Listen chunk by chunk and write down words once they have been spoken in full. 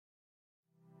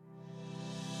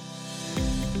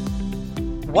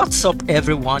What's up,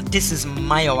 everyone? This is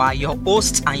Mayowa, your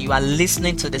host, and you are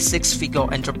listening to the Six Figure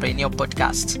Entrepreneur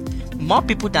Podcast. More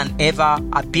people than ever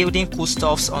are building cool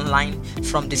stuffs online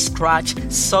from the scratch,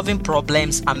 solving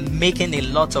problems, and making a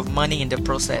lot of money in the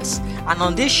process. And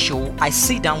on this show, I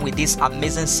sit down with these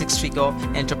amazing six-figure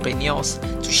entrepreneurs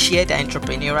to share their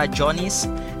entrepreneurial journeys,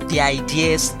 the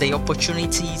ideas, the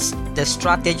opportunities, the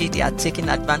strategy they are taking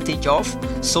advantage of,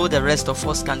 so the rest of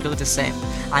us can do the same.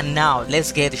 And now,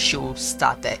 let's get the show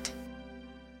started.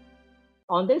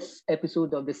 On this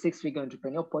episode of the Six Figure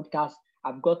Entrepreneur Podcast,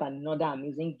 I've got another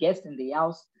amazing guest in the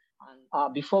house.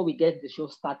 And before we get the show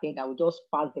started, I will just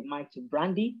pass the mic to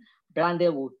Brandi.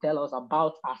 Brandi will tell us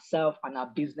about herself and her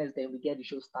business, then we get the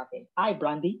show started. Hi,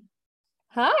 Brandi.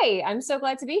 Hi, I'm so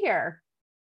glad to be here.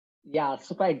 Yeah,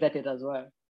 super excited as well.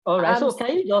 All right, so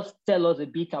can you just tell us a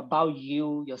bit about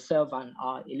you, yourself, and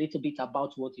a little bit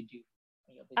about what you do?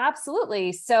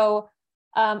 Absolutely. So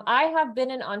I have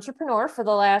been an entrepreneur for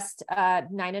the last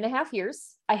 9.5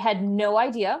 years. I had no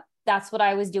idea that's what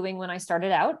I was doing when I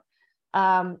started out.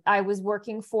 I was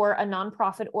working for a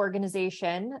nonprofit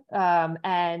organization,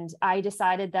 and I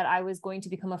decided that I was going to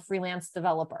become a freelance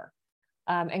developer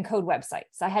and code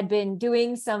websites. I had been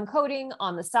doing some coding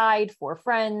on the side for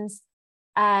friends,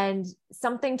 and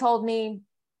something told me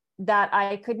that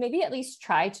I could maybe at least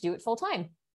try to do it full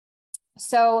time.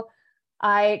 So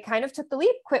I kind of took the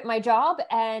leap, quit my job,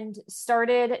 and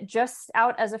started just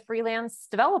out as a freelance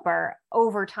developer.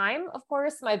 Over time, of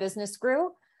course, my business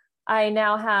grew. I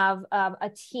now have a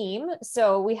team.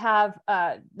 So we have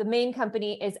the main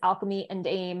company is Alchemy and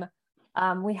AIM.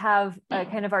 We have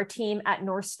kind of our team at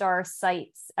North Star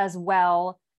Sites as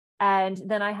well. And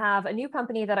then I have a new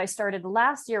company that I started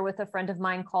last year with a friend of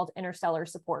mine called Interstellar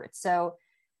Support. So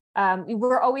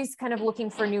we're always kind of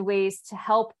looking for new ways to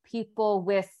help people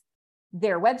with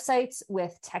their websites,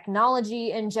 with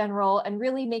technology in general, and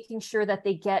really making sure that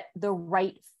they get the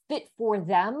right fit for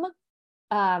them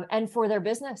and for their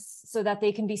business so that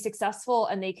they can be successful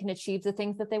and they can achieve the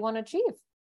things that they want to achieve.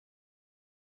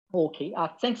 Okay,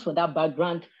 thanks for that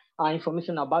background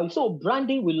information about you. So,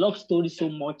 Brandi, we love stories so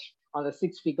much on the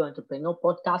Six Figure Entrepreneur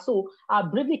Podcast. So,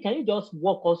 briefly, can you just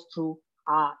walk us through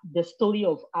the story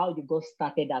of how you got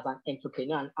started as an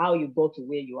entrepreneur and how you got to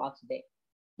where you are today?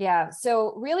 Yeah,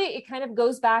 so really it kind of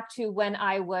goes back to when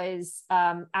I was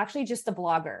actually just a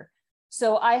blogger.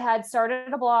 So I had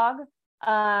started a blog.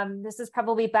 This is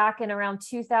probably back in around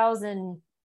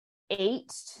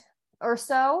 2008 or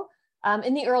so,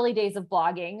 in the early days of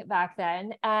blogging back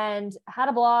then, and had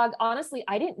a blog. Honestly,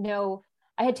 I didn't know.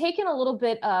 I had taken a little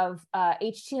bit of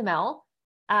HTML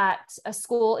at a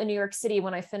school in New York City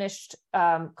when I finished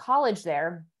college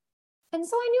there. And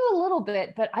so I knew a little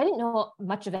bit, but I didn't know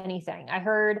much of anything. I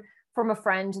heard from a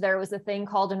friend there was a thing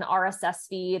called an RSS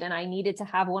feed, and I needed to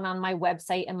have one on my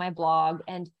website and my blog.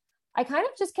 And I kind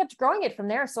of just kept growing it from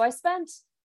there. So I spent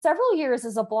several years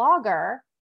as a blogger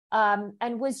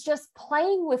and was just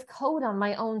playing with code on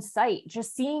my own site,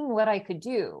 just seeing what I could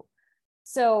do.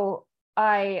 So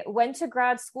I went to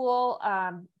grad school,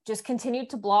 just continued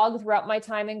to blog throughout my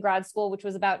time in grad school, which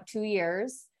was about 2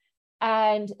 years.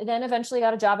 And then eventually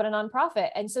got a job at a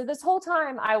nonprofit. And so this whole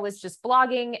time I was just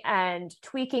blogging and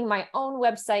tweaking my own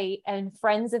website, and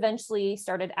friends eventually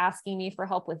started asking me for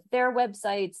help with their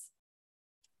websites.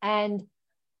 And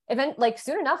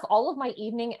soon enough, all of my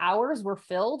evening hours were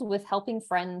filled with helping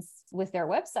friends with their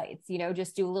websites,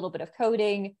 just do a little bit of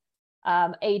coding.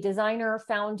 A designer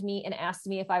found me and asked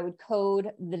me if I would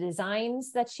code the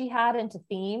designs that she had into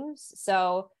themes.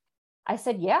 So I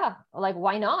said, yeah,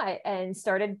 why not? And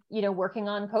started, working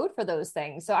on code for those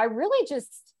things. So I really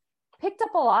just picked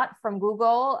up a lot from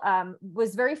Google,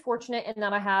 was very fortunate in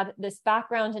that I had this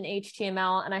background in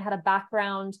HTML, and I had a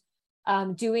background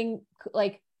doing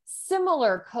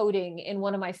similar coding in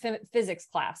one of my physics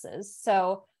classes.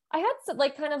 So I had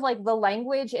the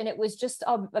language, and it was just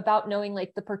about knowing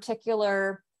the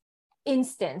particular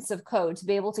instance of code to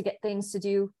be able to get things to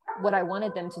do what I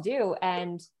wanted them to do.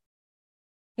 And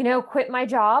quit my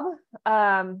job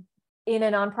in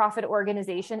a nonprofit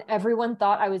organization. Everyone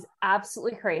thought I was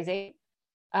absolutely crazy.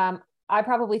 I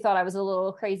probably thought I was a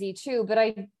little crazy too, but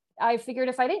I figured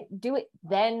if I didn't do it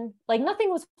then,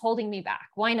 nothing was holding me back.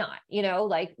 Why not?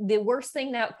 The worst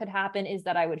thing that could happen is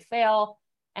that I would fail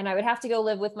and I would have to go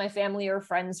live with my family or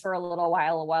friends for a little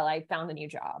while I found a new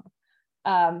job.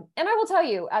 And I will tell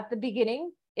you, at the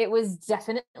beginning, it was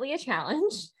definitely a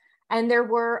challenge. And there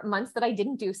were months that I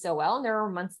didn't do so well, and there were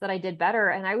months that I did better.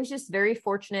 And I was just very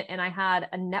fortunate. And I had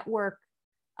a network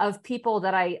of people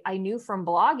that I knew from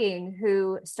blogging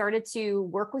who started to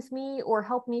work with me or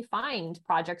help me find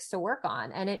projects to work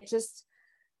on. And it just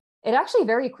it actually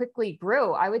very quickly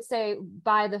grew. I would say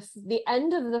by the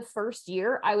end of the first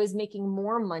year, I was making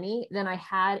more money than I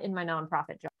had in my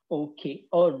nonprofit job. Okay,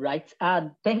 all right.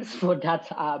 Thanks for that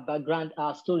background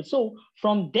story. So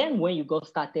from then, when you got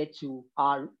started to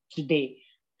today,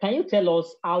 can you tell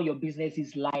us how your business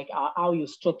is like, how you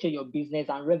structure your business,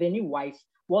 and revenue-wise,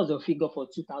 what's your figure for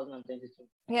 2022?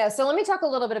 Yeah, so let me talk a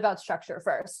little bit about structure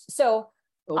first. So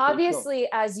Okay, obviously,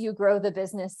 as you grow the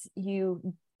business,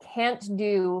 you can't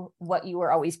do what you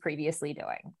were always previously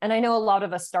doing. And I know a lot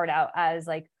of us start out as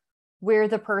like, we're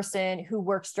the person who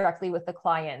works directly with the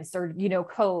clients, or,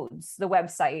 codes the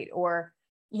website, or,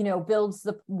 builds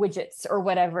the widgets or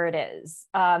whatever it is.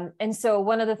 And so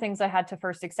one of the things I had to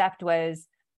first accept was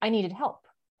I needed help.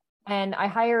 And I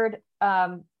hired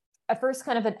at first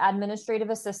kind of an administrative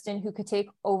assistant who could take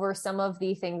over some of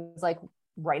the things like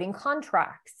writing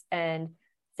contracts and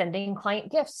sending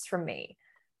client gifts from me.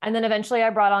 And then eventually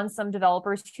I brought on some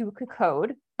developers who could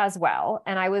code as well.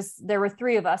 And there were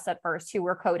 3 of us at first who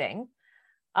were coding.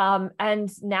 And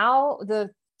now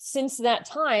since that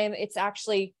time, it's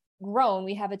actually grown.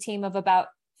 We have a team of about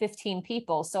 15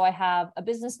 people. So I have a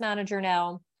business manager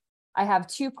now. I have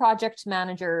 2 project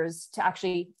managers to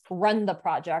actually run the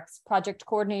projects, project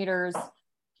coordinators.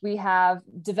 We have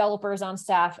developers on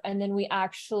staff. And then we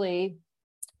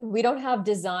don't have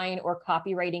design or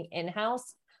copywriting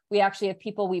in-house. We actually have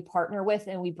people we partner with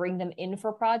and we bring them in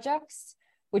for projects,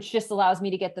 which just allows me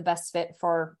to get the best fit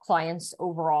for clients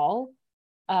overall.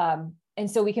 And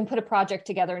so we can put a project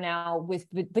together now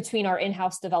between our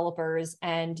in-house developers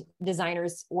and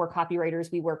designers or copywriters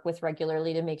we work with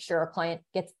regularly to make sure our client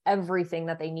gets everything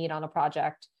that they need on a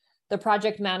project. The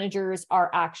project managers are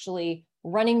actually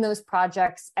running those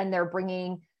projects, and they're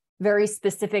bringing very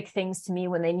specific things to me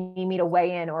when they need me to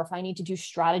weigh in, or if I need to do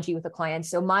strategy with a client.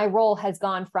 So my role has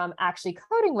gone from actually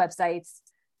coding websites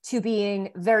to being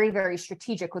very, very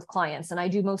strategic with clients. And I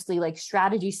do mostly like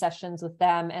strategy sessions with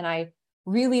them. And I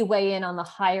really weigh in on the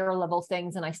higher level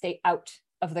things, and I stay out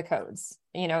of the codes,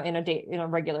 in a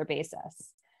regular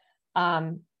basis.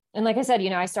 And like I said,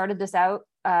 I started this out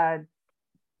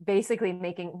basically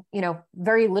making,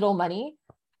 very little money.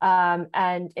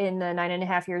 And in the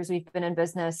 9.5 years we've been in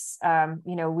business,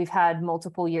 we've had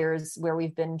multiple years where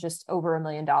we've been just over $1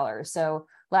 million. So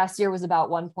last year was about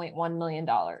 $1.1 million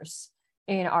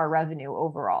in our revenue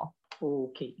overall.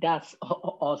 Okay, that's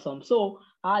awesome. So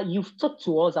you've talked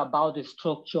to us about the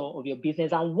structure of your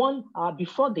business, and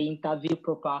before the interview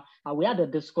proper, we had a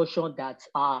discussion that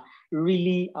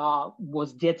really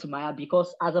was dear to my heart,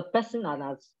 because as a person and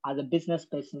as a business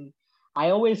person,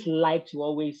 I always like to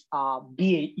always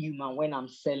be a human when I'm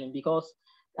selling, because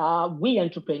we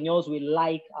entrepreneurs, we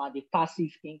like the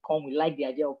passive income. We like the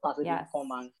idea of passive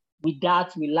income. And with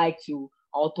that, we like to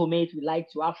automate. We like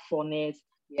to have funnels.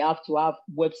 We have to have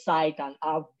website and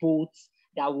have bots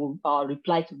that will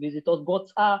reply to visitors. But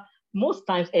most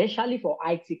times, especially for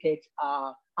high-ticket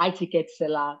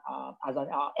seller, as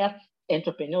an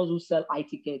entrepreneurs who sell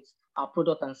high-tickets,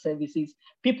 product and services,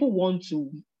 people want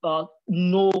to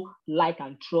know, like,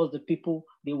 and trust the people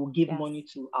they will give money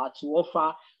to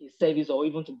offer a service or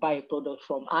even to buy a product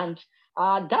from. And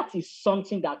that is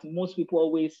something that most people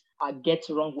always get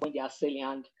wrong when they are selling.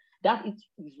 And that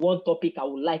is one topic I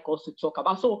would like us to talk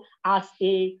about. So as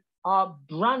a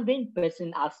branding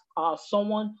person, as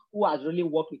someone who has really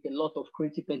worked with a lot of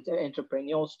creative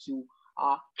entrepreneurs to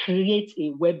create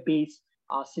a web-based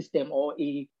system or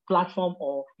a platform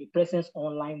or a presence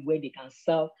online where they can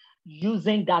sell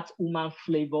using that human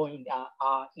flavor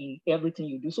in everything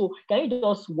you do. So can you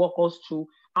just walk us through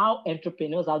how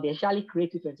entrepreneurs, how especially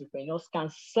creative entrepreneurs, can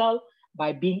sell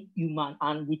by being human,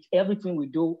 and with everything we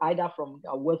do, either from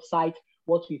our website,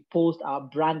 what we post, our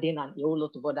branding, and a whole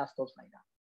lot of other stuff like that?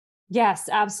 Yes,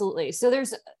 absolutely. So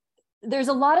there's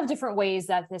a lot of different ways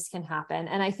that this can happen.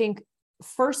 And I think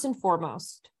first and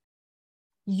foremost,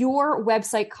 your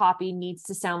website copy needs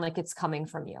to sound like it's coming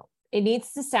from you. It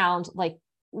needs to sound like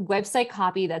website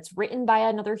copy that's written by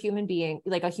another human being,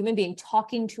 like a human being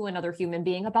talking to another human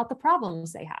being about the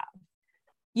problems they have.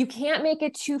 You can't make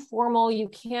it too formal. You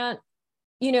can't,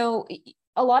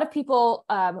 a lot of people,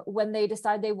 when they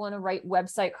decide they want to write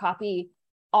website copy,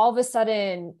 all of a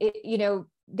sudden,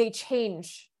 they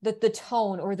change the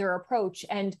tone or their approach.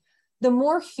 And the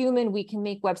more human we can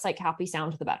make website copy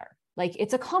sound, the better. Like,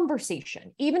 it's a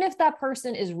conversation. Even if that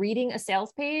person is reading a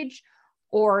sales page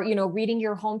or, reading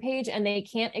your homepage and they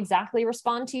can't exactly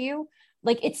respond to you,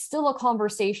 like, it's still a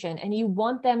conversation. And you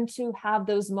want them to have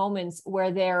those moments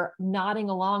where they're nodding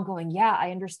along going, yeah,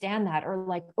 I understand that. Or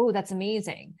like, oh, that's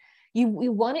amazing. we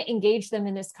want to engage them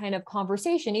in this kind of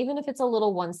conversation, even if it's a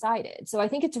little one-sided. So I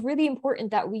think it's really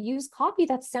important that we use copy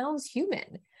that sounds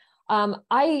human.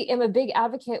 I am a big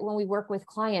advocate when we work with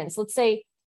clients. Let's say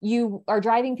you are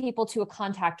driving people to a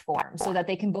contact form so that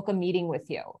they can book a meeting with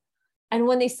you. And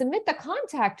when they submit the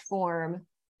contact form,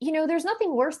 there's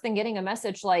nothing worse than getting a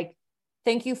message like,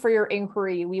 "Thank you for your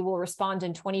inquiry. We will respond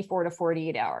in 24 to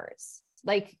 48 hours.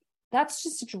 Like, that's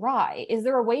just dry. Is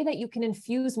there a way that you can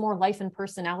infuse more life and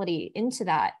personality into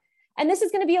that? And this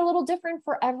is going to be a little different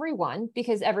for everyone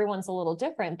because everyone's a little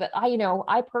different. But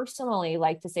I personally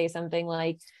like to say something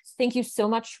like, "Thank you so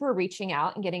much for reaching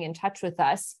out and getting in touch with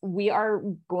us. We are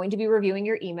going to be reviewing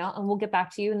your email and we'll get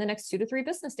back to you in the next 2 to 3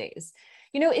 business days."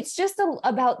 It's just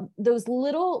about those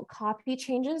little copy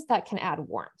changes that can add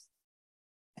warmth.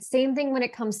 Same thing when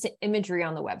it comes to imagery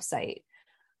on the website.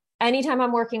 Anytime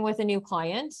I'm working with a new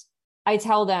client, I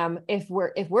tell them if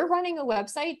we're running a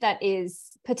website that is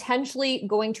potentially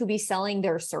going to be selling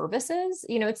their services,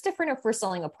 it's different if we're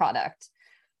selling a product,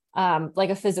 like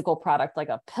a physical product, like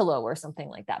a pillow or something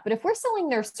like that. But if we're selling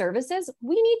their services,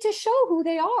 we need to show who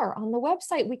they are on the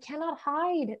website. We cannot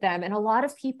hide them. And a lot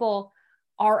of people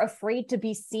are afraid to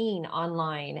be seen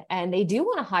online, and they do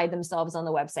want to hide themselves on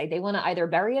the website. They want to either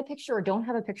bury a picture or don't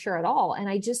have a picture at all. And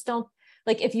I just don't,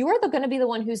 like, if you are going to be the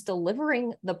one who's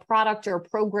delivering the product or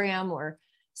program or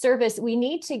service, we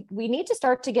need to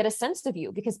start to get a sense of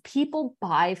you, because people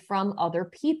buy from other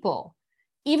people.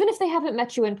 Even if they haven't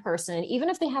met you in person, even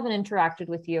if they haven't interacted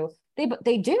with you,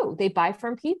 they buy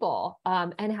from people.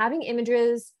 And having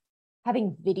images,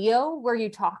 having video where you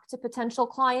talk to potential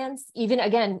clients, even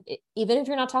if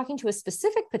you're not talking to a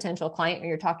specific potential client or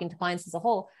you're talking to clients as a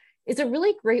whole, is a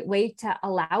really great way to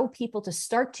allow people to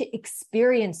start to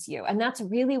experience you. And that's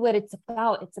really what it's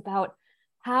about. It's about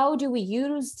how do we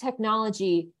use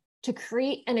technology to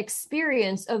create an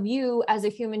experience of you as a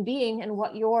human being and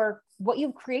what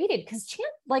you've created. Because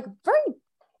very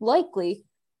likely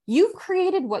you've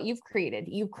created what you've created.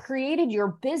 You created your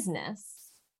business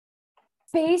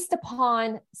based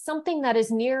upon something that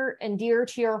is near and dear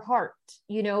to your heart.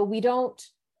 We don't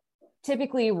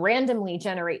typically randomly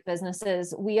generate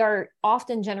businesses. We are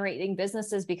often generating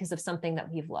businesses because of something that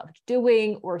we've loved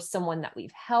doing, or someone that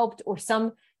we've helped, or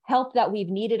some help that we've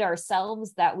needed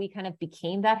ourselves, that we kind of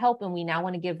became that help and we now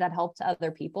want to give that help to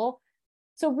other people.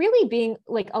 So really being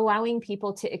allowing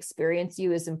people to experience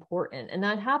you is important. And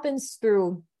that happens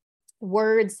through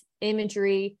words,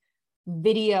 imagery,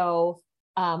 video,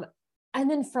 and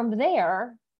then from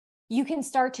there, you can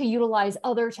start to utilize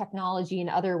other technology in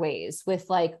other ways with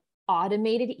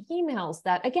automated emails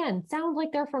that, again, sound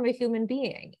like they're from a human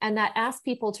being and that ask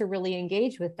people to really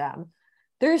engage with them.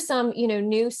 There's some,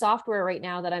 new software right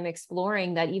now that I'm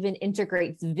exploring that even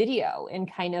integrates video in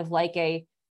kind of like a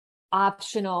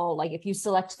optional, if you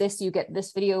select this, you get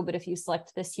this video, but if you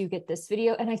select this, you get this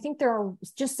video. And I think there are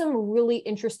just some really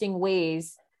interesting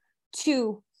ways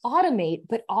to automate,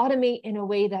 but automate in a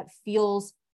way that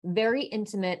feels very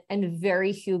intimate and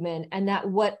very human. And that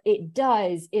what it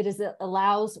does, it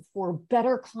allows for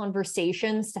better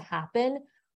conversations to happen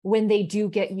when they do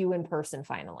get you in person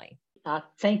finally.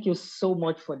 Thank you so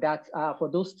much for that, for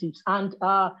those tips. And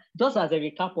just as a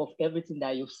recap of everything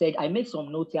that you've said, I made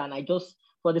some notes here, and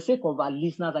for the sake of our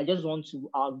listeners, I just want to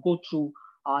go through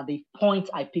the points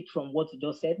I picked from what you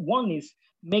just said. One is,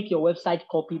 make your website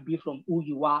copy be from who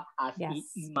you are as a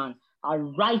human.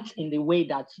 Write in the way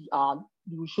that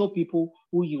you show people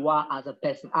who you are as a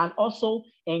person. And also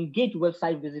engage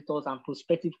website visitors and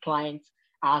prospective clients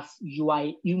as you are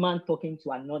a human talking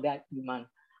to another human.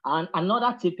 And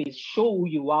another tip is, show who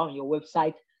you are on your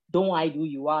website. Don't hide who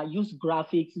you are. Use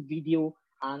graphics, video,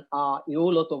 and a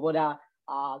whole lot of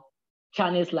other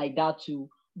channels like that to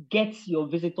get your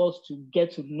visitors to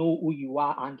get to know who you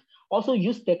are, and also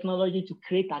use technology to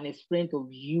create an experience of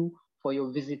you for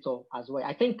your visitor as well.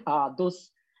 I think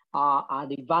those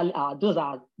are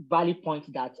valid points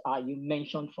that you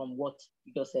mentioned from what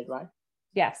you just said, right?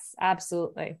 Yes,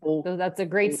 absolutely. So that's a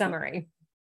great summary.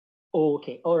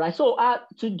 Okay, all right. So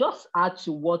to just add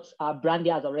to what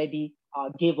Brandi has already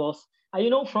gave us,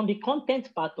 from the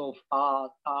content part of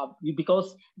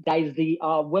because there is the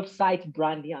website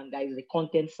branding and there is the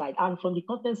content side. And from the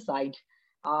content side,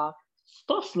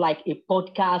 stuff like a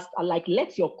podcast,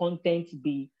 let your content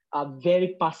be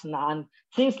very personal. And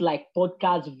things like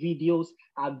podcast videos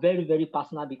are very, very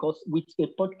personal, because with a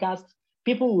podcast,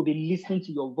 people will be listening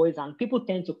to your voice, and people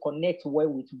tend to connect well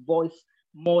with voice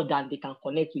more than they can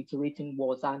connect with written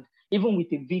words. And even with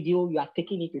a video, you are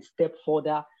taking it a step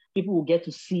further. People will get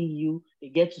to see you. They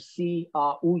get to see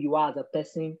who you are as a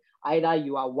person, either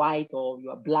you are white or you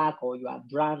are black or you are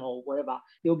brown or whatever.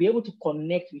 They'll be able to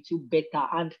connect with you better.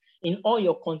 And in all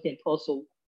your content also,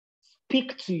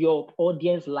 speak to your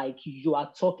audience like you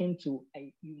are talking to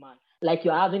a human, like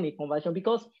you're having a conversation.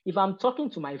 Because if I'm talking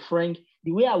to my friend,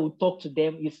 the way I will talk to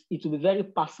them is it will be very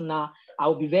personal. I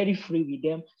will be very free with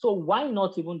them. So why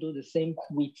not even do the same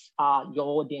with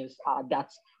your audience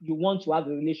that you want to have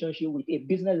a relationship with, a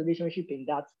business relationship in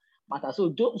that matter. So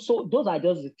those are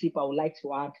just the tip I would like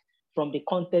to add from the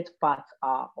content part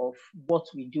of what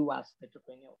we do as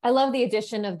entrepreneurs. I love the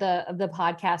addition of the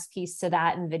podcast piece to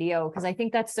that and video, because I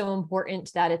think that's so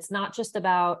important, that it's not just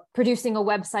about producing a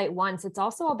website once, it's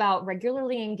also about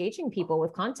regularly engaging people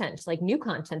with content, like new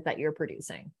content that you're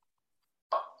producing.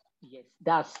 Yes,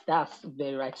 that's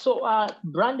very right. So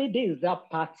Brandi, there is that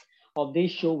part of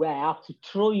this show where I have to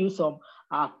throw you some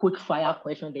quick fire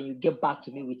questions, then you get back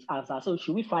to me with answers. So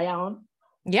should we fire on?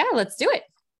 Yeah, let's do it.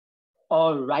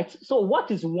 All right. So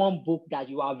what is one book that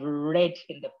you have read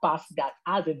in the past that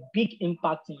has a big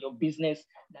impact in your business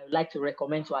that you'd like to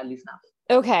recommend to our listeners?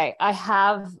 Okay. I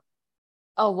have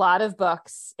a lot of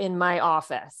books in my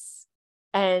office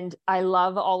and I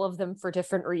love all of them for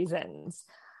different reasons.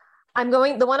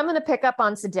 The one I'm going to pick up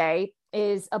on today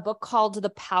is a book called The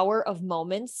Power of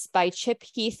Moments by Chip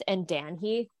Heath and Dan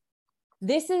Heath.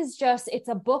 It's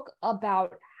a book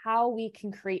about how we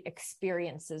can create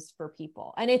experiences for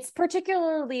people. And it's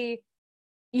particularly,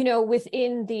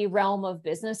 within the realm of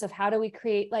business of how do we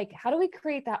create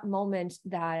that moment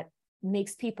that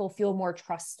makes people feel more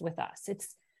trust with us.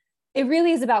 It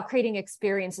really is about creating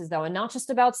experiences though, and not just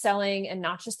about selling and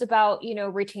not just about,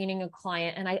 retaining a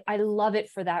client. And I love it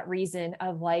for that reason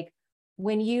of like,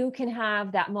 when you can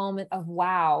have that moment of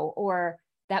wow, or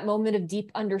that moment of deep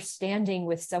understanding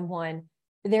with someone,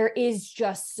 there is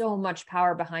just so much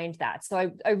power behind that.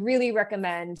 So I really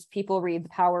recommend people read The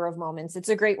Power of Moments. It's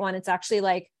a great one. It's actually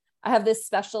like, I have this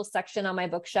special section on my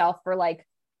bookshelf for like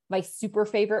my super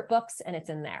favorite books, and it's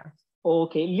in there.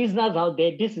 Okay, listeners out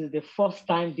there, this is the first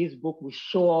time this book will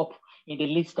show up in the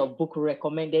list of books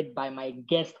recommended by my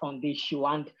guest on this show.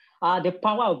 And The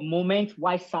Power of Moments,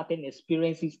 Why Certain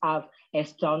Experiences Have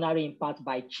Extraordinary Impact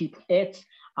by Chip Heath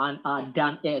and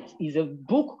Dan Heath is a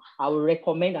book I will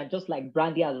recommend, and just like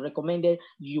Brandi has recommended,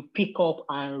 you pick up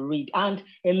and read. And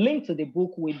a link to the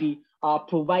book will be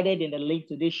provided in the link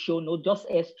to this show note. Just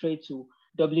head straight to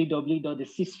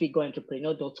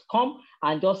www.thesixfigureentrepreneur.com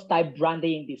and just type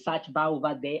Brandi in the search bar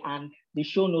over there, and the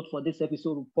show note for this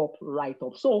episode will pop right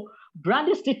up. So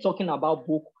Brandi, still talking about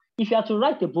book. If you had to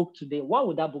write a book today, what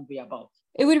would that book be about?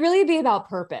 It would really be about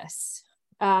purpose.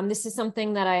 This is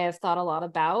something that I have thought a lot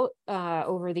about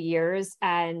over the years,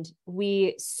 and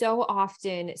we so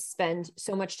often spend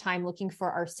so much time looking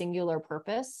for our singular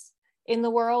purpose in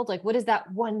the world. Like, what is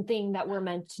that one thing that we're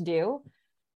meant to do?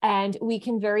 And we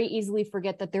can very easily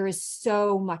forget that there is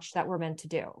so much that we're meant to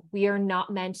do. We are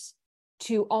not meant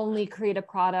to only create a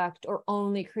product or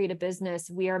only create a business.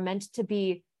 We are meant to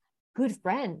be good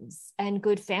friends and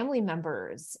good family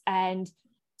members, and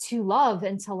to love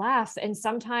and to laugh. And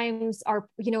sometimes our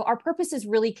purposes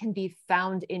really can be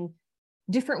found in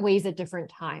different ways at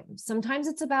different times. Sometimes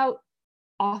it's about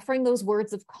offering those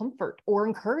words of comfort or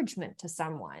encouragement to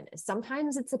someone.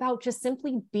 Sometimes it's about just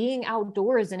simply being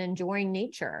outdoors and enjoying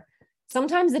nature.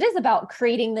 Sometimes it is about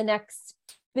creating the next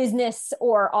business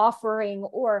or offering,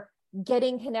 or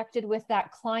getting connected with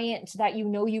that client that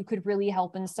you could really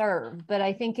help and serve. But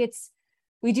I think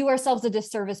we do ourselves a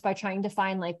disservice by trying to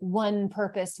find like one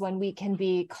purpose when we can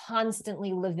be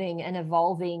constantly living and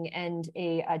evolving and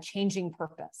a changing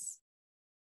purpose.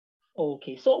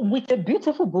 Okay, so with a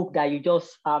beautiful book that you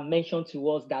just mentioned to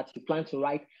us that you plan to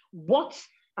write, what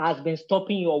has been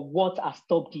stopping you, or what has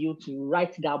stopped you to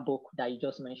write that book that you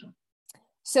just mentioned?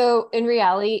 So in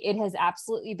reality, it has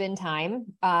absolutely been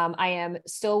time. I am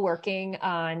still working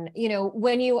on,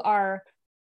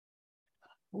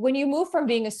 when you move from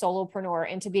being a solopreneur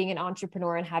into being an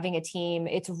entrepreneur and having a team,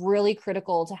 it's really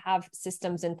critical to have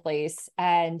systems in place.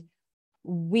 And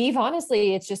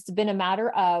it's just been a matter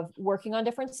of working on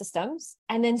different systems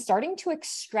and then starting to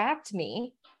extract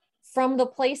me from the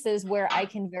places where I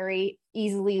can very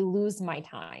easily lose my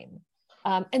time.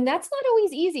 And that's not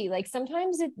always easy. Like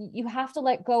sometimes you have to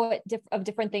let go of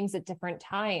different things at different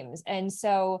times. And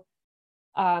so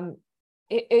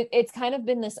it's kind of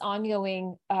been this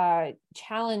ongoing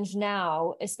challenge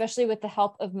now, especially with the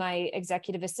help of my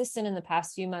executive assistant in the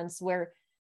past few months, where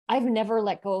I've never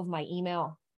let go of my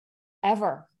email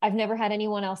ever. I've never had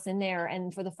anyone else in there.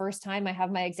 And for the first time, I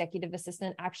have my executive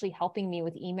assistant actually helping me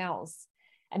with emails.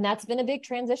 And that's been a big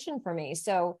transition for me.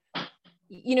 So,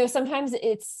 sometimes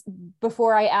it's,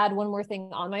 before I add one more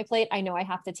thing on my plate, I know I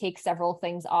have to take several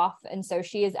things off. And so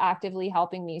she is actively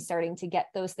helping me starting to get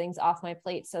those things off my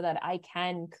plate so that I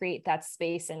can create that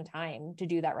space and time to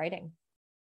do that writing.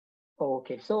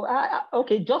 Okay, so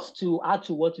just to add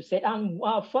to what you said, and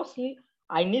firstly,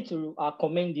 I need to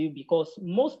commend you, because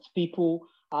most people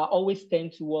always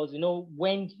tend towards,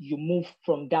 when you move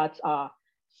from that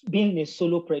being a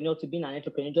solopreneur to being an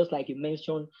entrepreneur, just like you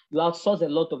mentioned, you outsource a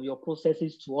lot of your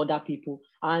processes to other people.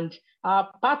 And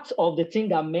part of the thing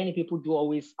that many people do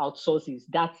always outsource is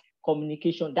that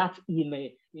communication, that email,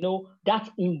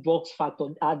 that inbox factor,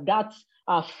 that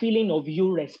feeling of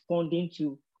you responding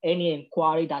to any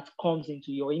inquiry that comes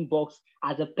into your inbox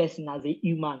as a person, as a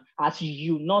human, as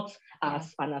you, not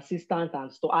as an assistant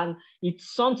and so. And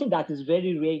it's something that is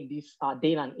very rare in this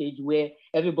day and age, where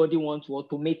everybody wants to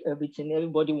automate everything.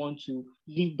 Everybody wants to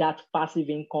live that passive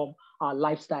income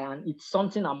lifestyle. And it's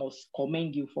something I must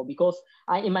commend you for, because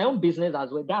in my own business as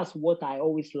well, that's what I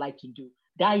always like to do.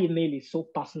 That email is so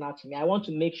personal to me. I want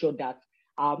to make sure that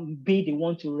be the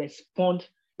one to respond,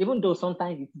 even though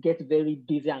sometimes it gets very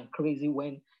busy and crazy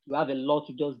when you have a lot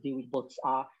to just deal with. But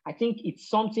I think it's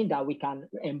something that we can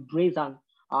embrace. And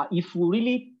if we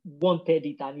really wanted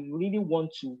it and we really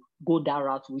want to go that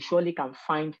route, we surely can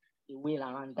find a way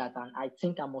around that. And I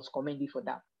think I must commend you for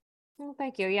that. Well,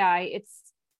 thank you. Yeah,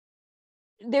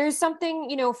 there's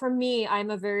something, for me, I'm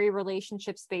a very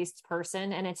relationships-based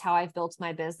person, and it's how I've built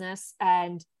my business.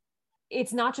 And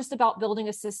it's not just about building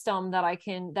a system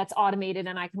that's automated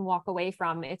and I can walk away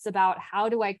from. It's about, how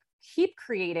do I keep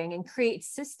creating and create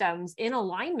systems in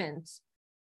alignment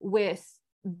with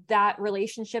that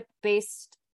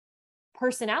relationship-based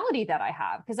personality that I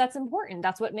have, because that's important.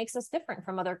 That's what makes us different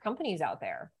from other companies out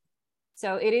there.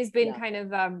 So it has been kind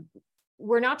of,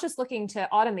 we're not just looking to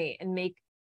automate and make,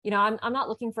 I'm not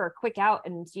looking for a quick out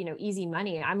and, easy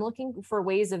money. I'm looking for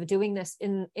ways of doing this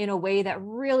in a way that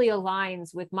really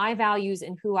aligns with my values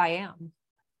and who I am.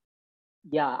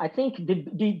 Yeah, I think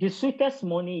the sweetest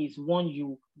money is one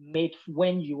you made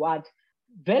when you had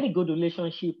very good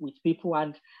relationship with people.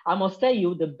 And I must tell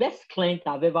you, the best client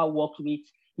I've ever worked with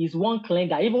is one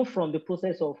client that, even from the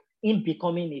process of him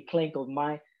becoming a client of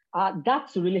mine,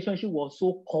 that relationship was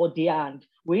so cordial, and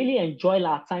we really enjoyed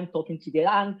our time talking together.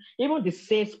 And even the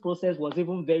sales process was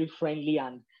even very friendly,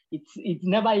 and it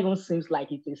never even seems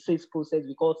like it's a sales process,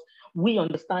 because we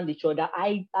understand each other.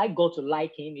 I got to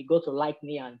like him, he got to like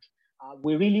me, and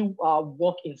we really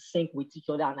work in sync with each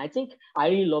other. And I think I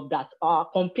really love that,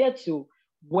 compared to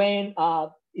when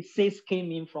sales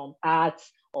came in from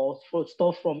ads or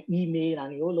stuff from email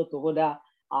and a whole lot of other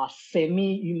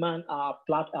semi-human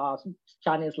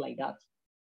channels like that.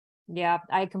 Yeah,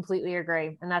 I completely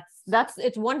agree. And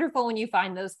it's wonderful when you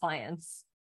find those clients.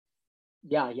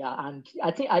 Yeah. And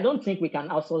I don't think we can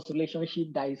outsource relationship.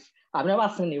 I've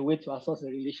never seen a way to outsource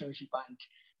a relationship. And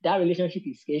that relationship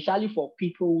is especially for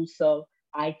people who sell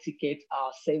high ticket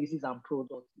services and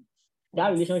products. That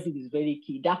relationship is very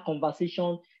key. That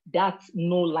conversation, that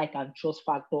know, like, and trust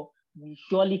factor, we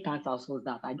surely can't outsource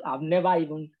that. I've never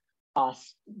even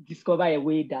discovered a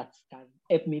way that can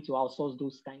help me to outsource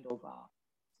those kind of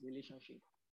relationships.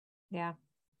 Yeah.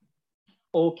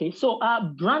 Okay. So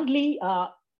Brandi,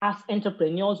 as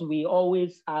entrepreneurs, we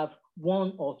always have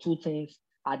one or two things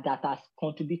that has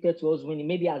contributed to us winning,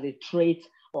 maybe as a trait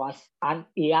or as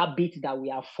a habit that we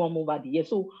have formed over the years.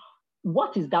 So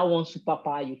what is that one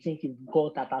superpower you think you've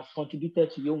got that has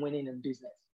contributed to you winning in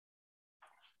business?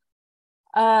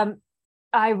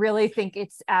 I really think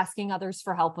it's asking others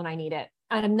for help when I need it.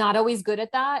 And I'm not always good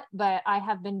at that, but I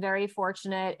have been very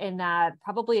fortunate in that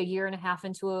probably a year and a half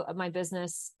into my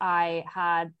business, I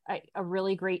had a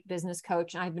really great business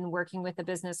coach. And I've been working with a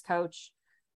business coach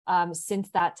since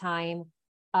that time.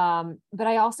 But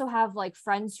I also have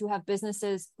friends who have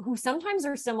businesses who sometimes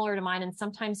are similar to mine and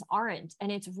sometimes aren't.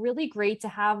 And it's really great to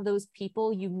have those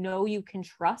people you can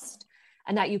trust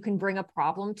and that you can bring a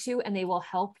problem to, and they will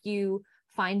help you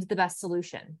find the best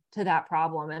solution to that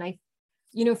problem.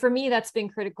 And for me, that's been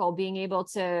critical, being able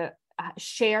to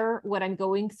share what I'm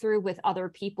going through with other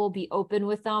people, be open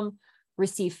with them,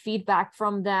 receive feedback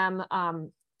from them,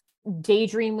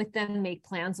 daydream with them, make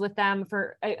plans with them.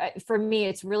 For me,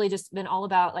 it's really just been all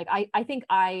about I think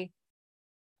I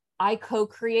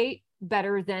co-create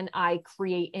better than I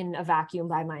create in a vacuum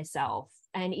by myself.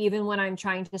 And even when I'm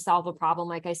trying to solve a problem,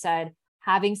 like I said,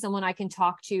 having someone I can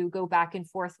talk to, go back and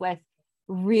forth with,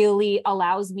 really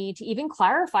allows me to even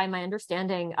clarify my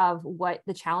understanding of what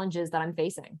the challenge is that I'm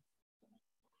facing.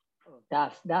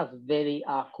 That's very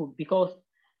cool, because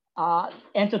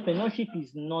entrepreneurship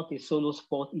is not a solo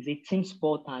sport, it's a team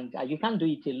sport, and you can't do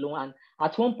it alone. And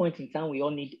at one point in time, we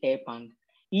all need help. And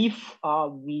if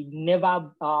we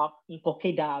never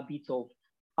inculcate that habit of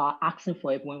asking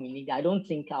for help when we need, I don't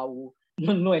think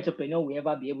no entrepreneur will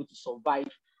ever be able to survive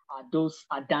those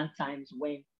down times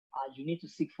when you need to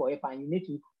seek for help and you need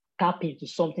to tap into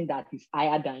something that is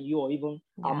higher than you or even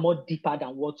more deeper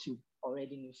than what you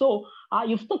already know. So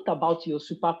you've talked about your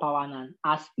superpower, and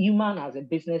as human, as a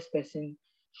business person,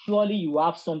 surely you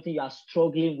have something you are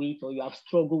struggling with or you have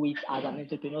struggled with as an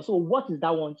entrepreneur. So what is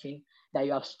that one thing that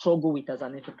you have struggled with as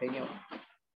an entrepreneur?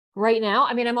 Right now,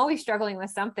 I mean, I'm always struggling with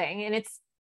something, and it's,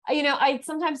 I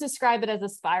sometimes describe it as a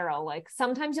spiral. Like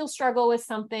sometimes you'll struggle with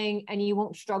something and you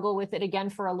won't struggle with it again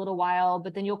for a little while,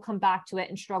 but then you'll come back to it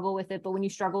and struggle with it. But when you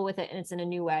struggle with it and it's in a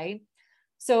new way.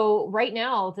 So right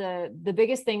now, the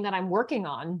biggest thing that I'm working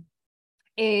on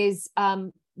is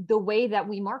the way that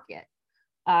we market.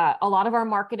 A lot of our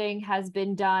marketing has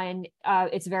been done.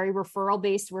 It's very referral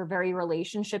based. We're very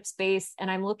relationships based. And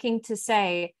I'm looking to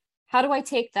say, how do I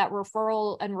take that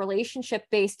referral and relationship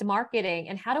based marketing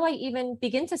and how do I even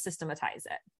begin to systematize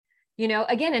it?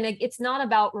 Again, and it's not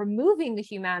about removing the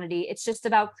humanity. It's just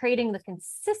about creating the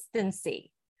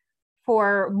consistency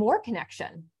for more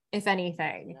connection, if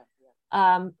anything.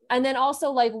 And then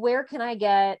also like, where can I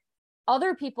get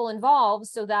other people involved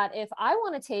so that if I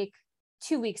want to take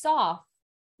 2 weeks off,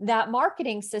 that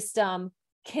marketing system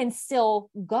can still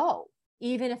go,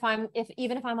 even if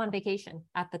I'm on vacation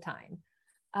at the time.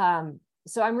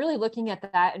 So I'm really looking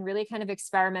at that and really kind of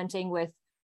experimenting with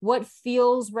what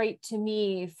feels right to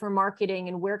me for marketing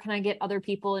and where can I get other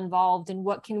people involved and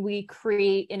what can we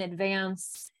create in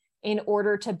advance in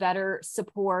order to better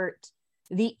support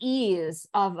the ease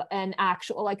of an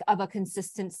actual, like of a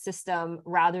consistent system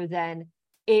rather than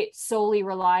it solely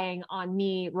relying on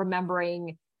me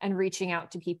remembering and reaching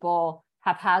out to people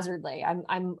haphazardly.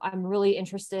 I'm really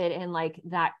interested in like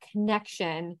that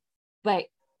connection, but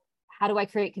how do I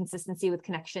create consistency with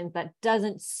connections that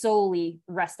doesn't solely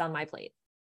rest on my plate?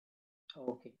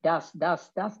 Okay, that's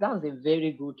a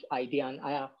very good idea,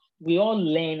 and we all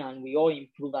learn and we all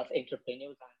improve as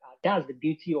entrepreneurs, and that's the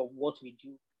beauty of what we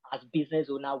do as business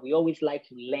owner. We always like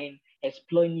to learn,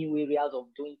 explore new areas of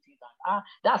doing things, and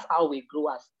that's how we grow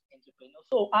as entrepreneurs.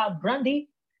 So, Brandi,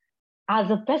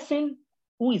 as a person,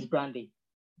 who is Brandi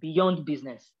beyond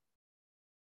business?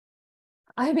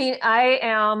 I mean, I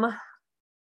am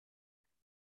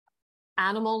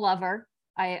animal lover.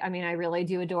 I mean, I really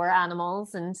do adore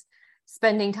animals and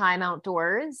spending time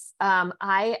outdoors.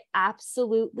 I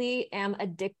absolutely am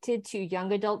addicted to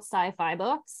young adult sci-fi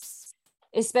books.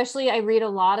 Especially, I read a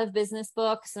lot of business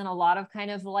books and a lot of kind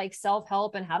of like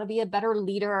self-help and how to be a better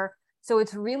leader. So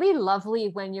it's really lovely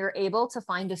when you're able to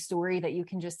find a story that you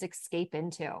can just escape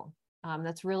into.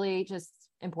 That's really just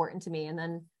important to me. And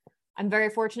then I'm very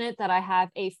fortunate that I have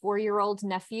a 4-year-old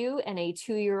nephew and a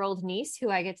 2-year-old niece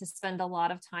who I get to spend a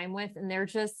lot of time with. And they're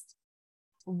just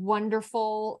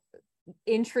wonderful,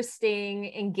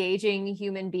 interesting, engaging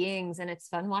human beings. And it's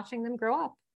fun watching them grow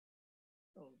up.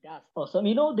 Oh, that's awesome.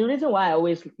 The reason why I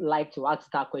always like to ask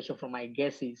that question from my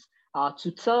guests is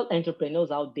to tell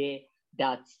entrepreneurs out there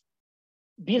that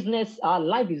business,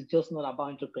 life is just not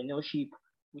about entrepreneurship.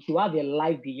 We should have a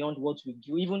life beyond what we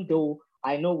do, even though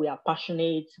I know we are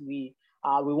passionate. We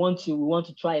want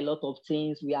to try a lot of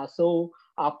things. We are so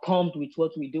pumped with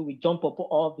what we do. We jump up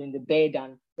in the bed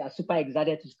and we are super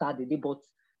excited to start the day. But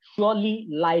surely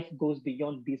life goes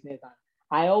beyond business. And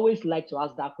I always like to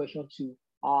ask that question to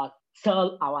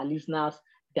tell our listeners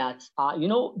that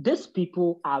these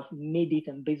people have made it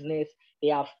in business. They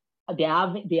have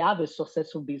a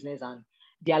successful business, and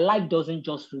their life doesn't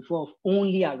just revolve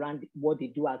only around what they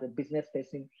do as a business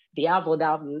person. They have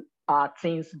other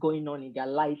things going on in their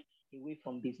life away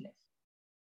from business.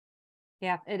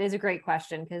 Yeah, it is a great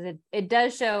question because it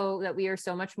does show that we are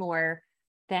so much more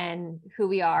than who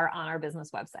we are on our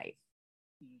business website.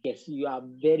 Yes, you are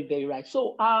very, very right.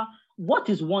 So what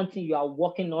is one thing you are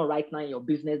working on right now in your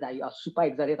business that you are super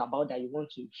excited about that you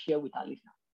want to share with our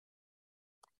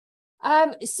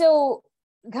listeners? So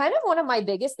kind of one of my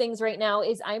biggest things right now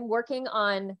is I'm working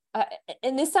on,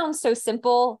 and this sounds so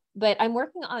simple, but I'm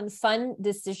working on fun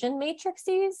decision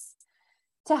matrices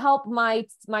to help my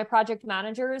project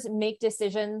managers make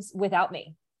decisions without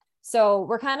me. So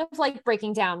we're kind of like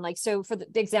breaking down, like, so for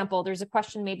the example, there's a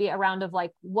question maybe around of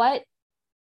like, what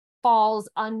falls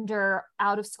under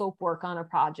out of scope work on a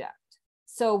project.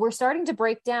 So we're starting to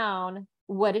break down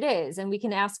what it is. And we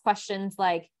can ask questions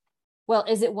like, well,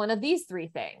 is it one of these 3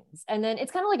 things? And then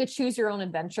it's kind of like a choose your own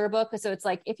adventure book. So it's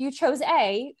like, if you chose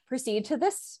A, proceed to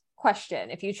this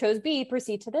question. If you chose B,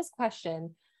 proceed to this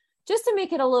question. just to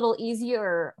make it a little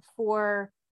easier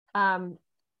for,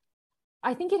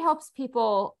 I think it helps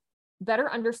people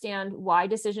better understand why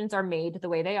decisions are made the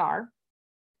way they are,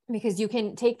 because you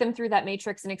can take them through that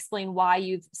matrix and explain why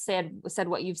you've said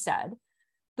what you've said.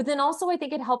 But then also I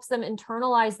think it helps them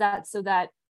internalize that, so that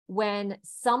when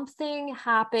something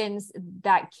happens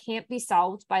that can't be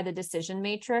solved by the decision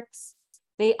matrix,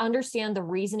 they understand the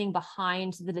reasoning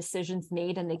behind the decisions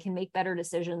made and they can make better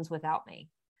decisions without me.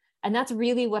 And that's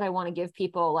really what I want to give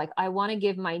people. Like, I want to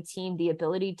give my team the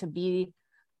ability to be,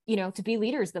 to be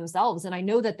leaders themselves. And I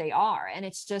know that they are. And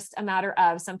it's just a matter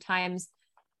of sometimes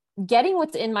getting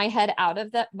what's in my head out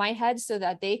of my head so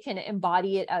that they can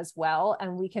embody it as well.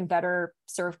 And we can better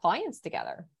serve clients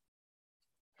together.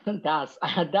 That's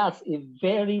a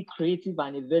very creative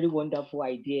and a very wonderful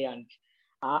idea. And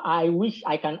I wish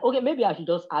I can. Okay, maybe I should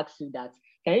just ask you that.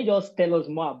 Can you just tell us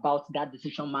more about that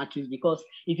decision matrix? Because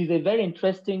it is a very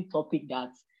interesting topic that,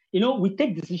 we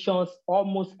take decisions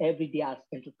almost every day as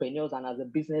entrepreneurs and as a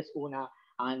business owner.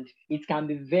 And it can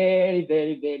be very,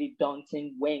 very, very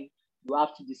daunting when you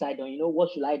have to decide on,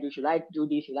 what should I do? Should I do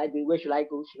this? Should I do? Where should I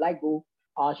go? Should I go?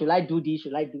 Should I do this?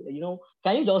 Should I do?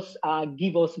 Can you just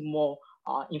give us more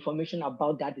information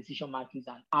about that decision matrix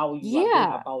and how you are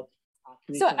going about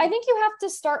so I think you have to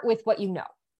start with what you know.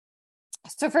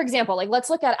 So for example, like, let's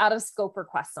look at out of scope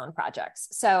requests on projects.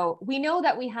 So we know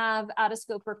that we have out of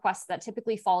scope requests that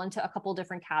typically fall into a couple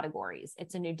different categories.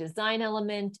 It's a new design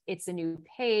element, it's a new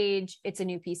page, it's a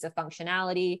new piece of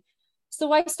functionality.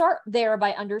 So I start there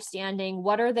by understanding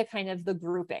what are the kind of the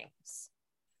groupings.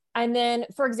 And then,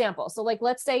 for example, so like,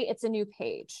 let's say it's a new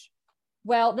page.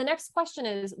 Well, the next question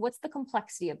is, what's the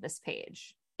complexity of this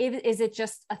page? Is it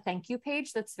just a thank you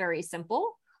page that's very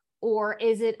simple? Or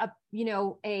is it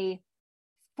a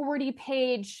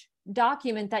 40-page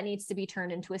document that needs to be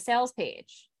turned into a sales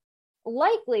page?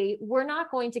 Likely, we're not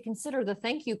going to consider the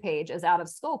thank you page as out of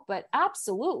scope, but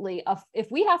absolutely, if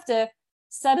we have to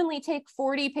suddenly take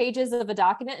 40 pages of a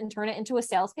document and turn it into a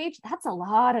sales page, that's a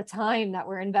lot of time that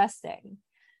we're investing.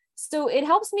 So it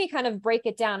helps me kind of break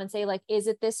it down and say, like, is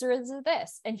it this or is it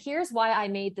this? And here's why I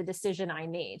made the decision I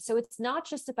made. So it's not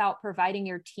just about providing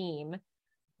your team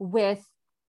with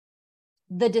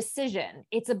the decision.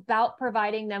 It's about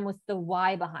providing them with the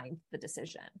why behind the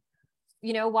decision.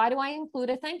 Why do I include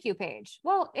a thank you page?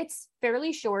 Well, it's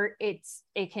fairly short. It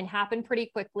can happen pretty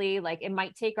quickly. Like, it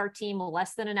might take our team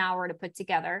less than an hour to put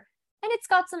together, and it's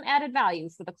got some added value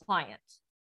for the client.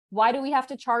 Why do we have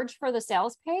to charge for the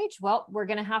sales page? Well, we're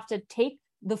going to have to take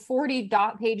the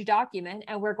 40-page document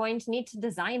and we're going to need to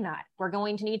design that. We're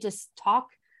going to need to talk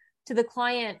to the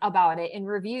client about it in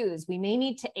reviews. We may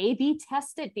need to A/B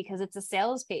test it because it's a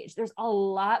sales page. There's a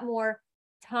lot more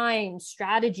time,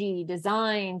 strategy,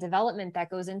 design, development that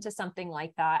goes into something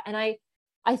like that. And I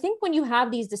think when you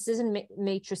have these decision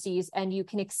matrices and you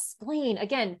can explain,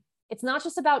 again, it's not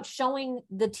just about showing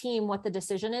the team what the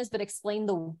decision is, but explain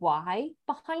the why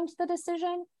behind the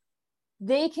decision.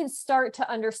 They can start to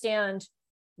understand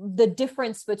the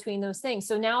difference between those things.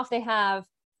 So now if they have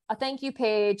a thank you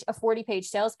page, a 40-page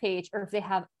sales page, or if they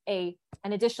have an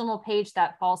additional page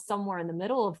that falls somewhere in the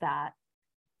middle of that,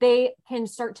 they can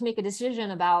start to make a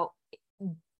decision about,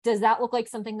 does that look like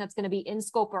something that's going to be in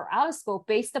scope or out of scope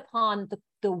based upon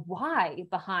the why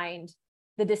behind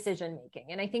the decision making.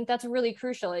 And I think that's really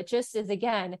crucial. It just is,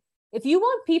 again, if you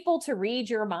want people to read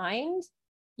your mind,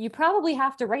 you probably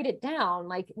have to write it down.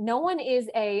 Like, no one is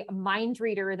a mind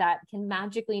reader that can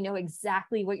magically know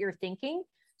exactly what you're thinking.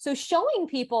 So showing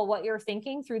people what you're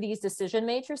thinking through these decision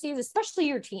matrices, especially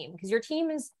your team, because your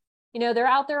team is, they're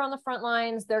out there on the front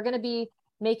lines. They're going to be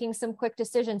making some quick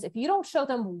decisions. If you don't show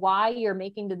them why you're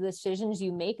making the decisions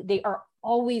you make, they are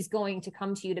always going to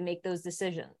come to you to make those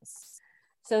decisions.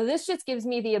 So this just gives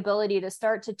me the ability to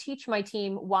start to teach my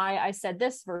team why I said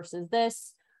this versus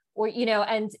this, or,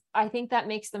 and I think that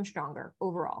makes them stronger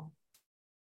overall.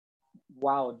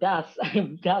 Wow,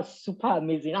 that's super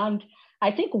amazing. And I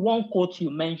think one quote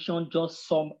you mentioned just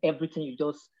sum everything you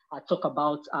just talk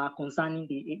about concerning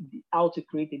the how to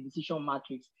create a decision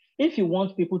matrix. If you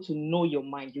want people to know your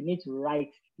mind, you need to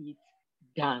write it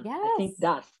down. Yes. I think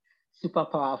that's super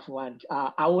powerful. And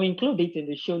I will include it in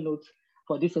the show notes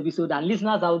for this episode. And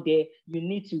listeners out there, you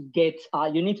need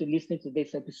to listen to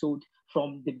this episode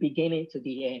from the beginning to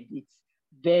the end. It's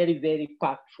very, very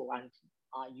impactful, and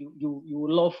you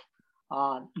will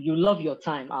love your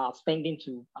time spending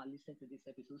to listen to this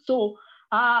episode. So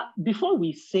before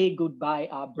we say goodbye,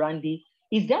 Brandi,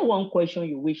 is there one question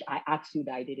you wish I asked you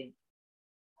that I didn't?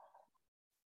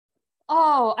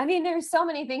 Oh, I mean, there's so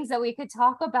many things that we could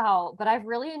talk about, but I've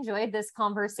really enjoyed this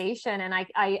conversation. And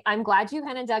I'm glad you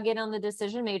kind of dug in on the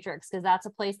decision matrix, because that's a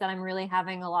place that I'm really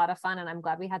having a lot of fun. And I'm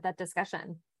glad we had that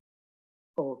discussion.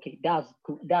 Okay, that's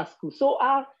cool. That's cool. So,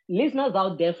 listeners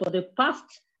out there, for the past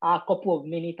couple of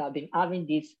minutes, I've been having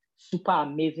this super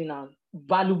amazing and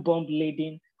value bomb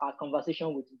laden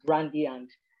conversation with Brandi, and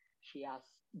she has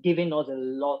given us a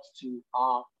lot to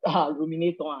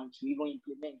ruminate on and to even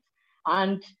implement.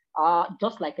 And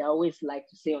just like I always like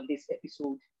to say on this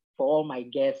episode for all my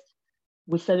guests,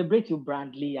 we celebrate you,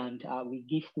 Brandley, and we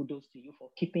give kudos to you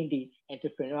for keeping the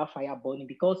entrepreneurial fire burning,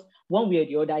 because one way or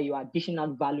the other, you are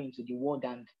additional value into the world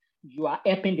and you are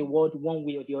helping the world one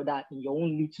way or the other in your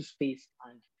own little space.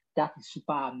 And that is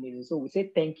super amazing. So we say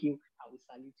thank you and we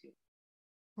salute you.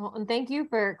 Well, and thank you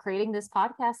for creating this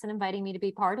podcast and inviting me to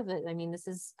be part of it. I mean, this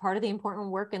is part of the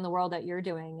important work in the world that you're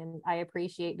doing, and I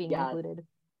appreciate being included.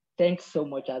 Thanks so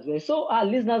much as well. So,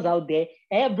 listeners out there,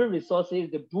 every resource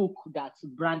is the book that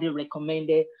Brandi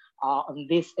recommended on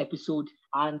this episode.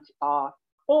 And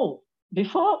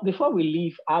before we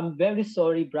leave, I'm very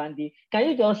sorry, Brandi. Can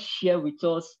you just share with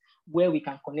us where we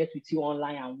can connect with you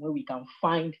online and where we can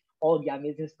find all the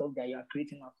amazing stuff that you are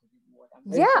creating out of the world?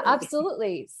 Yeah, sorry.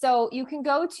 Absolutely. So you can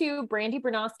go to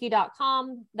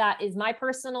brandibernoskie.com. That is my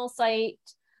personal site.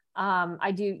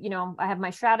 I do, I have my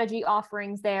strategy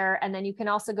offerings there. And then you can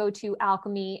also go to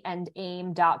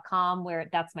alchemyandaim.com, where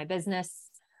that's my business.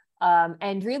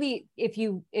 And really, if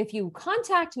you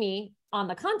contact me on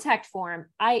the contact form,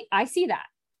 I see that.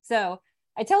 So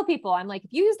I tell people, I'm like,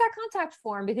 if you use that contact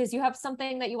form because you have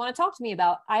something that you want to talk to me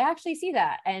about, I actually see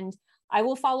that. And I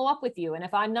will follow up with you. And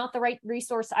if I'm not the right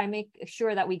resource, I make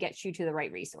sure that we get you to the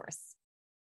right resource.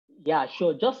 Yeah,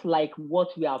 sure. Just like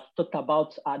what we have talked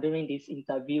about during this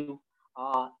interview,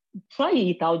 try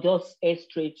it out. Just head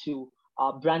straight to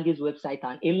Brandi's website,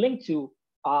 and a link to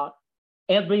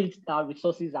every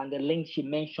resources and the link she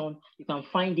mentioned. You can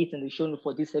find it in the show notes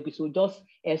for this episode. Just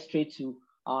head straight to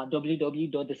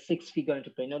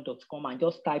www.thesixfigureentrepreneur.com and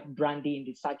just type Brandi in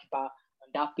the search bar on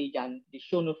that page, and the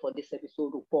show note for this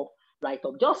episode will pop right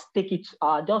up. Just take it,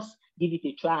 just give it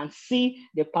a try and see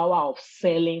the power of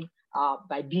selling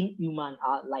by being human,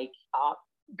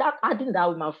 that adding that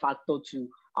human factor to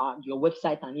your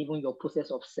website and even your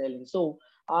process of selling. So,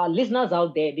 listeners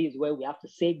out there, this is where we have to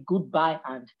say goodbye,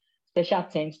 and special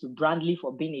thanks to Brandley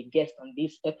for being a guest on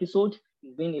this episode.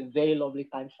 It's been a very lovely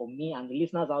time for me, and the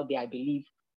listeners out there, I believe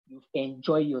you've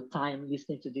enjoyed your time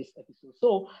listening to this episode.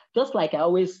 So, just like I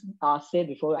always said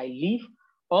before I leave,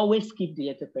 always keep the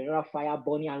entrepreneurial fire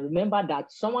burning, and remember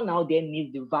that someone out there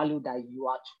needs the value that you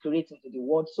are to create into the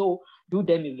world. So do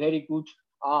them a very good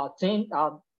thing.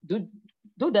 Do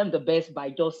them the best by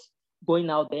just going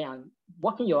out there and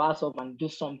working your ass off and do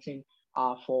something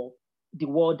for the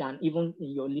world and even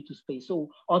in your little space. So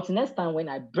until next time, when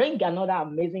I bring another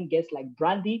amazing guest like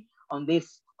Brandi on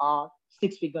this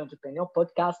Six Figure Entrepreneur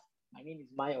podcast, my name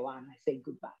is Mayowa, and I say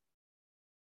goodbye.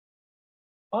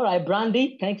 All right,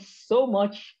 Brandi, thanks so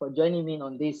much for joining me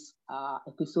on this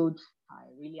episode. I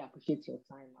really appreciate your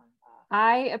time. And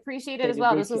I appreciate it as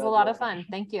well. This was a lot of fun.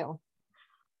 Thank you.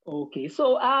 Okay,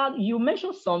 so you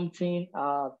mentioned something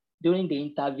during the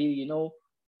interview, you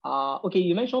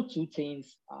mentioned two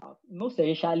things. Most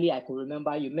essentially, I could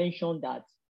remember you mentioned that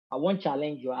one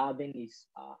challenge you're having is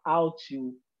how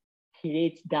to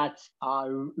create that,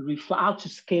 how to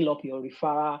scale up your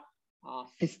referral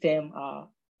system.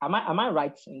 Am I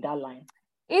right in that line?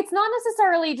 It's not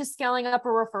necessarily just scaling up a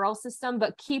referral system,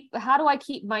 but how do I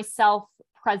keep myself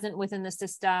present within the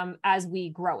system as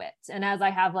we grow it and as I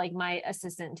have like my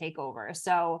assistant take over?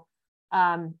 So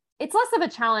it's less of a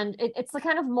challenge. It's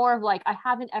kind of more of like, I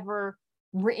haven't ever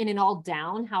written it all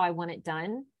down how I want it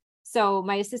done. So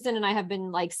my assistant and I have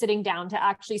been like sitting down to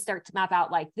actually start to map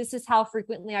out, like, this is how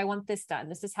frequently I want this done.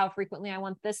 This is how frequently I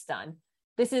want this done.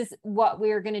 This is what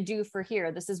we're going to do for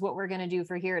here. This is what we're going to do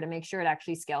for here to make sure it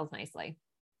actually scales nicely.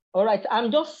 All right.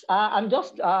 I'm just,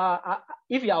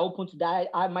 if you are open to that,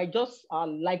 I might just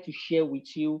like to share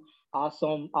with you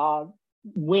some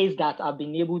ways that I've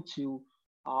been able to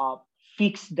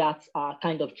fix that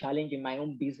kind of challenge in my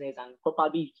own business, and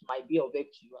probably it might be of help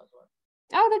to you as well.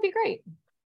 Oh, that'd be great.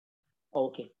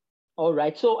 Okay. All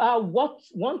right. So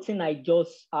one thing I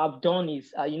just have done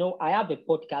is, I have a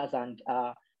podcast, and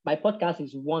my podcast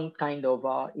is one kind of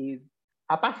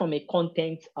apart from a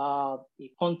content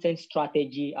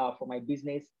strategy for my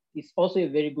business, it's also a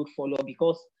very good follow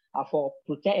because for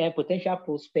potential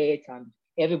prospects and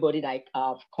everybody that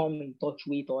I've come in touch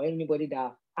with, or anybody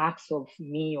that asks of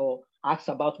me or asks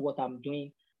about what I'm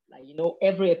doing, like,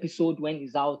 every episode when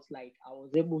it's out, like, I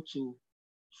was able to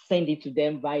send it to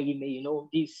them via email.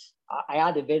 This I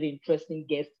had a very interesting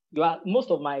guest.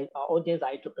 Most of my audience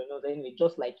are entrepreneurs anyway,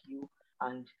 just like you.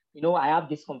 And I have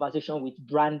this conversation with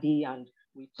Brandi, and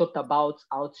we talked about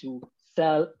how to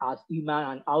sell as human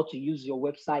and how to use your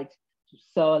website to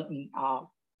sell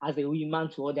as a human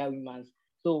to other humans.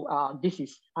 So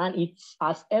it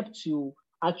has helped to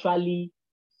actually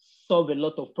solve a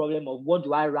lot of problem of what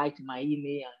do I write in my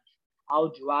email and how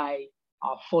do I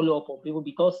follow up on people,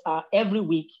 because every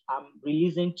week I'm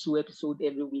releasing 2 episodes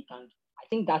every week, and I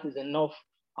think that is enough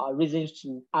reasons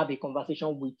to have a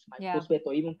conversation with my prospect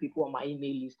or even people on my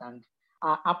email list. And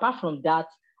apart from that,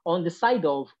 on the side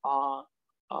of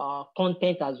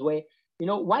content as well,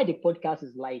 why the podcast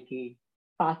is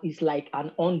like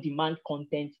an on-demand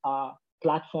content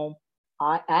platform.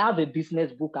 I have a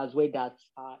business book as well that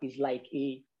is like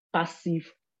a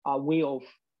passive way of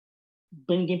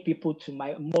bringing people to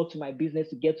my business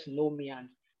to get to know me. And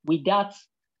with that,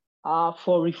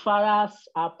 for referrals,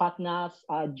 partners,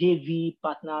 JV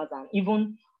partners, and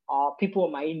even people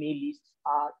on my email list,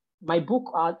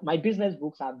 my business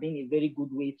books have been a very good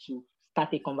way to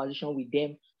start a conversation with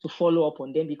them, to follow up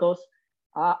on them, because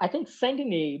I think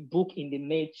sending a book in the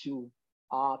mail to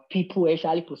people,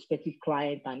 especially prospective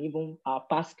clients and even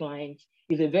past clients,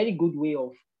 is a very good way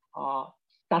of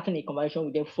starting a conversation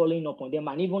with them, following up on them,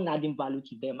 and even adding value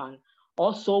to them. And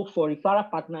also for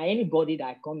referral partner, anybody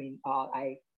that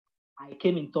I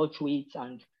came in touch with,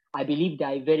 and I believe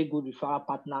they're a very good referral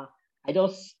partner, I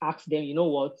just ask them,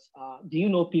 do you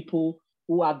know people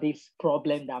who have this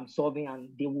problem that I'm solving and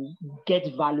they will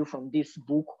get value from this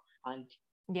book? And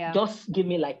just give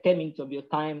me like 10 minutes of your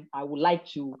time. I would like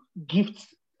to gift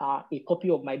a copy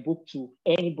of my book to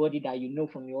anybody that you know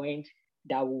from your end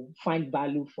that will find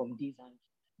value from this. And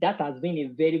that has been a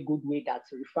very good way that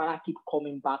referral keep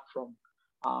coming back from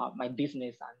my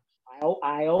business. And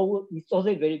it's also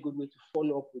a very good way to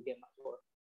follow up with them as well.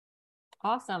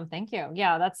 Awesome. Thank you.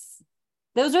 Yeah,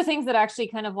 those are things that actually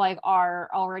kind of like are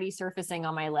already surfacing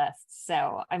on my list.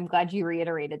 So I'm glad you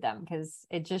reiterated them, because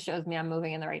it just shows me I'm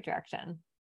moving in the right direction.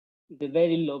 It's a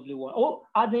very lovely one. Oh,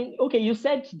 okay, you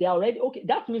said they're already, okay,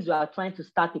 that means you are trying to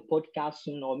start a podcast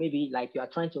soon, or maybe like you are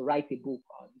trying to write a book.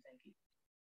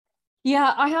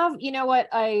 Yeah, I have,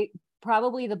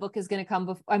 the book is going to come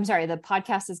before, I'm sorry, the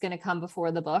podcast is going to come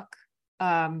before the book.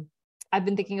 I've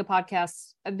been thinking about a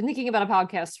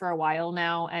podcast for a while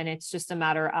now, and it's just a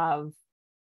matter of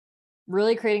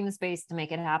really creating the space to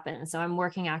make it happen. So I'm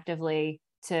working actively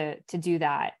to do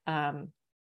that.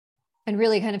 And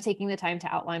really kind of taking the time to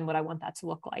outline what I want that to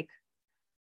look like.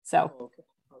 So, okay.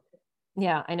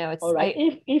 Yeah, I know it's all right.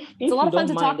 If it's a lot of fun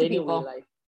to talk to people.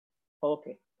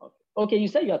 Okay. You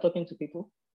said you are talking to people.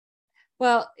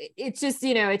 Well, it's just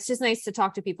nice to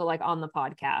talk to people like on the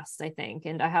podcast, I think,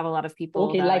 and I have a lot of people.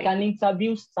 Okay, like an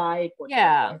interview type.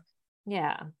 Yeah.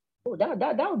 Oh,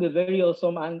 that would be very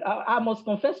awesome. And I must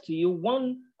confess to you,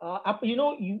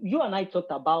 you and I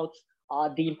talked about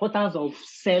the importance of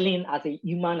selling as a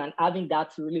human and having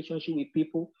that relationship with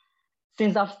people.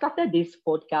 Since I've started this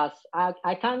podcast,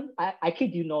 I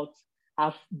kid you not,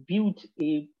 I've built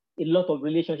a lot of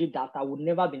relationships that I would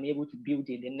never been able to build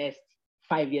in the next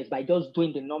 5 years by just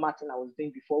doing the normal thing I was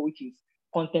doing before, which is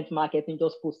content marketing,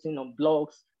 just posting on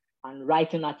blogs and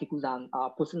writing articles and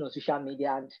posting on social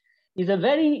media. And it's a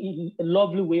very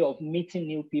lovely way of meeting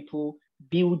new people,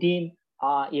 building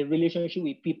a relationship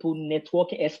with people,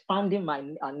 networking, expanding my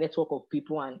network of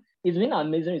people. And it's been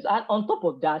amazing. And on top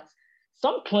of that,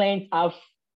 some clients have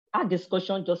had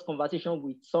discussion, just conversation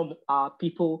with some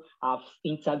people I've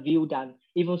interviewed, and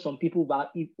even some people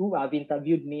who have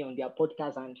interviewed me on their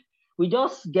podcast. And we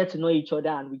just get to know each other,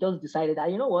 and we just decided that,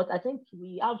 I think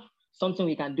we have something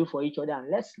we can do for each other, and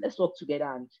let's work together.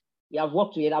 And we have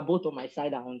worked together both on my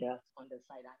side and on the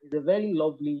side. And it's a very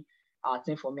lovely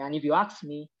thing for me. And if you ask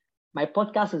me, my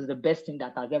podcast is the best thing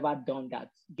that I've ever done that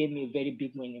gave me a very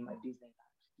big win in my business.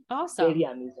 Awesome. Very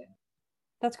amazing.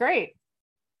 That's great.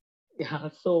 Yeah.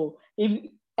 So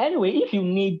if you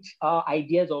need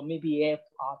ideas or maybe help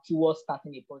towards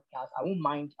starting a podcast, I won't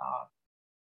mind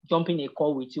jumping a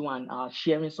call with you and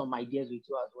sharing some ideas with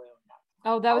you as well on that.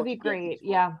 Oh, that would be great.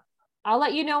 Yeah. I'll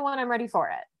let you know when I'm ready for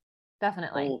it.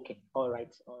 Definitely. Okay. All right.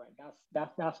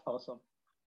 That's awesome.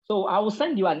 So I will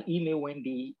send you an email when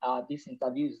this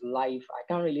interview is live. I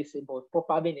can't really say, but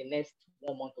probably in the next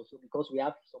 1 month or so, because we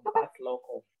have some backlog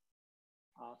of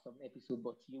some episodes.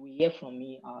 But you will hear from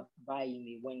me via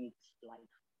email when it's live.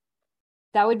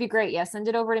 That would be great. Yeah, send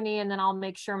it over to me, and then I'll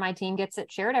make sure my team gets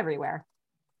it shared everywhere.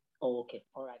 Oh, okay.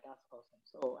 All right. That's awesome.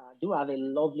 So do have a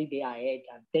lovely day ahead,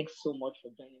 and thanks so much for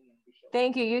joining me on the show.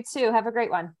 Thank you. You too. Have a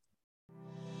great one.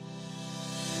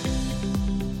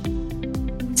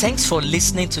 Thanks for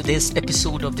listening to this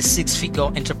episode of the Six Figure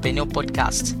Entrepreneur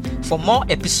Podcast. For more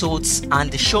episodes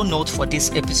and the show notes for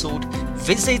this episode,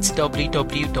 visit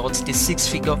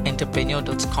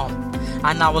www.thesixfigureentrepreneur.com.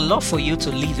 And I would love for you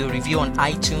to leave a review on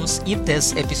iTunes if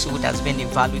this episode has been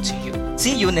of value to you.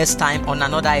 See you next time on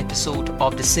another episode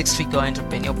of the Six Figure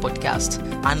Entrepreneur Podcast.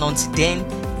 And until then,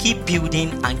 keep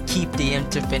building and keep the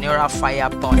entrepreneurial fire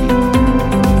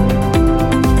burning.